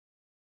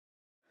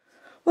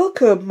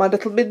Welcome, my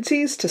little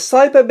minties, to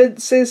Cyber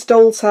Mince's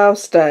Doll's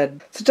House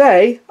Den.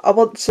 Today, I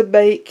want to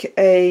make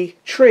a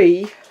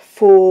tree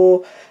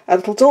for a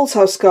little doll's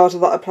house garden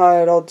that I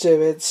plan on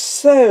doing.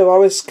 So, I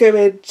was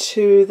going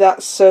to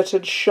that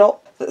certain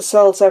shop that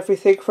sells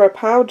everything for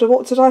 £1, and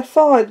what did I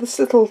find? This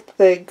little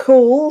thing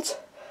called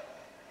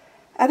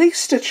an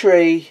Easter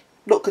tree.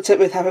 Not content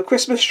with having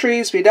Christmas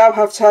trees, we now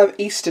have to have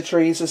Easter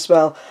trees as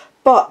well.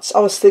 But I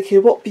was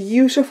thinking, what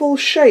beautiful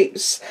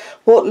shapes,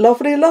 what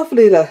lovely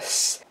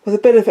loveliness. With a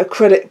bit of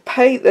acrylic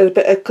paint and a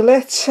bit of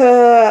glitter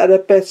and a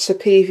bit of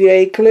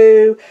PVA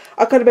glue,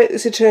 I'm going to make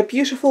this into a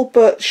beautiful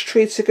birch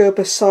tree to go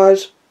beside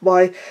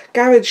my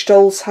garage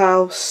doll's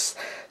house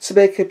to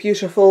make a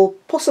beautiful,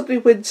 possibly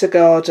winter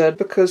garden,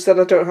 because then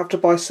I don't have to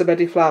buy so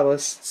many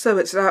flowers. So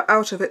it's now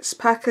out of its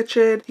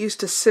packaging,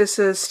 used a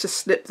scissors to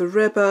snip the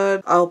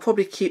ribbon. I'll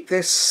probably keep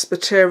this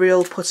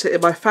material, put it in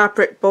my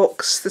fabric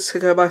box. This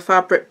can go in my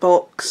fabric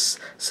box,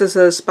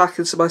 scissors back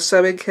into my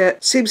sewing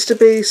kit. Seems to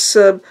be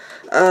some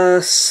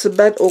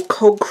cement or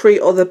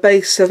concrete on the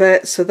base of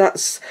it, so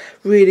that's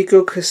really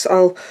good because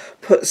I'll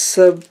put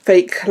some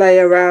fake clay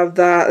around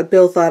that and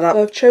build that up.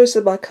 I've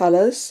chosen my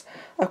colours.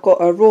 I've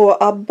got a raw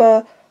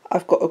umber,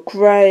 I've got a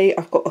grey,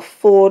 I've got a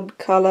fawn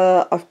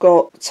colour, I've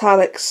got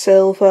metallic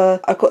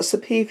silver, I've got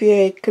some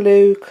PVA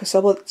glue because I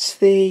want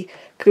the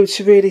glue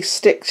to really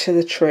stick to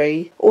the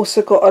tree.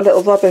 Also got a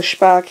little rubbish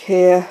bag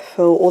here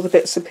for all the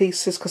bits and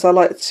pieces because I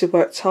like to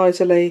work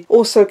tidily.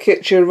 Also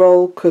kitchen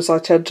roll because I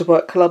tend to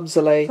work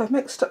clumsily. So I've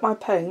mixed up my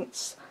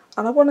paints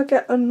and I want to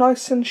get them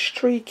nice and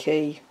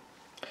streaky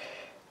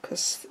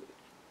because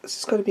this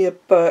is going to be a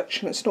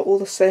birch and it's not all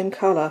the same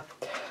colour.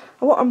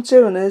 And what I'm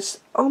doing is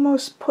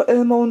almost putting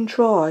them on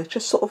dry,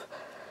 just sort of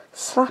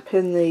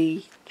slapping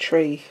the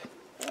tree.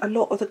 A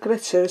lot of the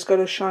glitter is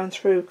going to shine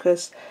through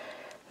because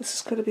this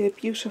is going to be a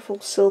beautiful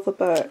silver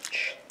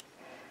birch.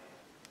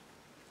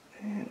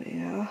 There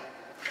we are.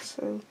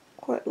 So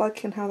quite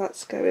liking how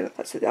that's going.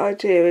 That's the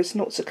idea, is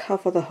not to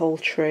cover the whole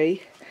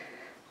tree,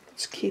 but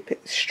to keep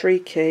it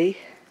streaky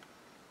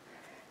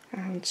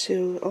and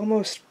to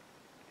almost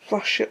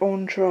flush it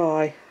on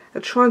dry.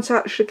 And trying to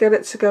actually get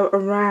it to go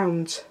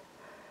around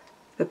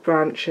the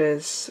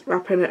branches,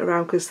 wrapping it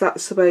around, because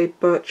that's the way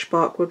birch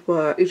bark would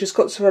work. You've just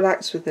got to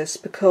relax with this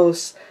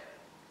because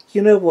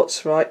you know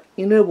what's right,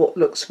 you know what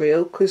looks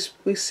real, because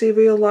we see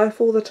real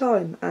life all the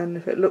time, and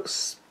if it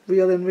looks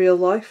real in real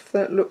life,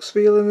 then it looks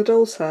real in the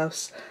doll's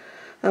house.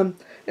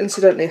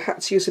 Incidentally, I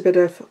had to use a bit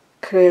of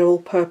clear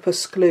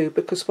all-purpose glue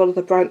because one of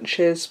the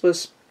branches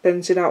was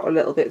bending out a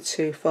little bit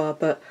too far,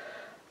 but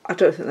I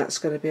don't think that's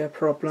going to be a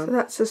problem. So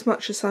that's as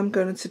much as I'm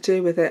going to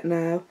do with it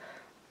now.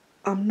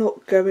 I'm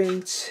not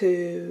going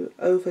to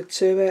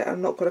overdo it,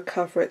 I'm not going to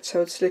cover it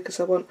totally because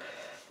I want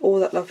all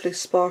that lovely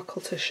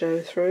sparkle to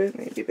show through.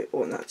 Maybe a bit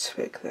more on that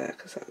twig there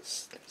because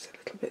that's a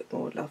little bit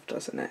more love,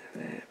 doesn't it?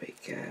 There we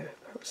go,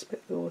 perhaps a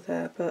bit more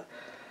there, but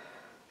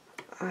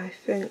I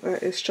think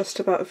that is just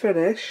about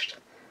finished.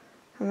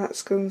 And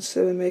that's going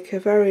to make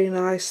a very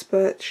nice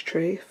birch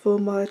tree for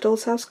my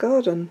doll's house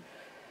garden.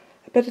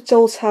 A bit of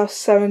Dolls House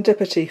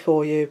Serendipity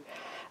for you.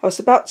 I was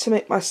about to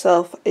make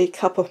myself a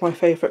cup of my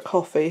favourite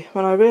coffee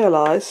when I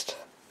realised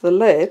the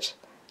lid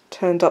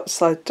turned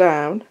upside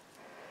down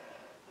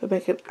would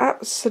make an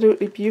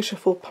absolutely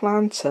beautiful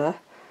planter,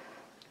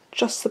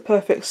 just the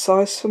perfect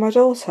size for my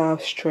doll's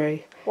house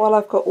tree. While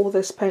I've got all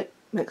this paint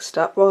mixed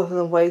up, rather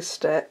than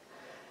waste it,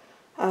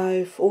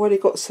 I've already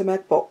got some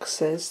egg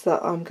boxes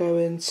that I'm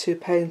going to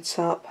paint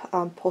up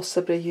and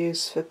possibly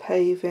use for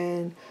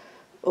paving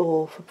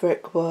or for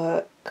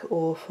brickwork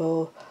or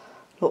for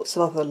lots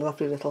of other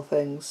lovely little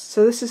things.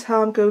 So this is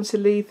how I'm going to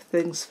leave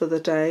things for the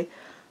day.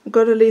 I'm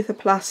going to leave the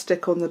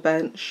plastic on the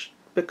bench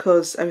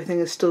because everything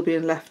is still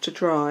being left to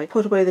dry.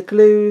 Put away the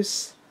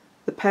glues,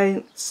 the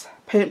paints,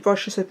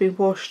 paintbrushes have been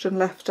washed and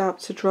left out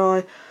to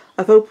dry.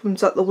 I've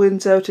opened up the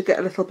window to get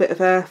a little bit of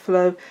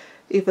airflow,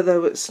 even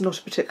though it's not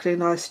a particularly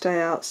nice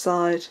day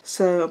outside.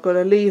 So I'm going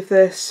to leave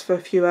this for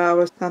a few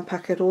hours and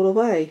pack it all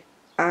away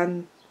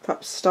and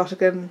perhaps start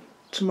again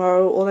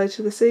tomorrow or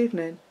later this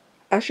evening.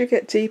 As you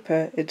get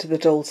deeper into the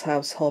doll's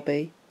house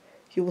hobby,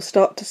 you will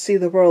start to see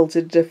the world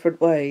in different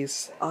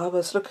ways. I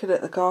was looking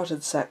at the garden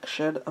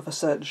section of a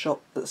certain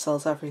shop that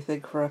sells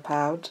everything for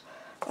 £1.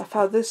 I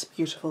found this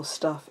beautiful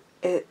stuff.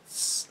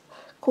 It's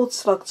called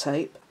Slug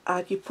tape,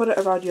 and you put it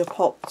around your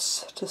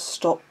pots to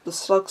stop the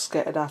slugs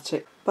getting at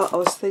it. But I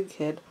was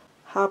thinking,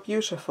 how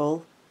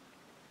beautiful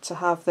to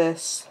have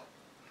this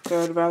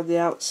going around the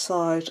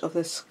outside of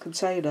this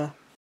container.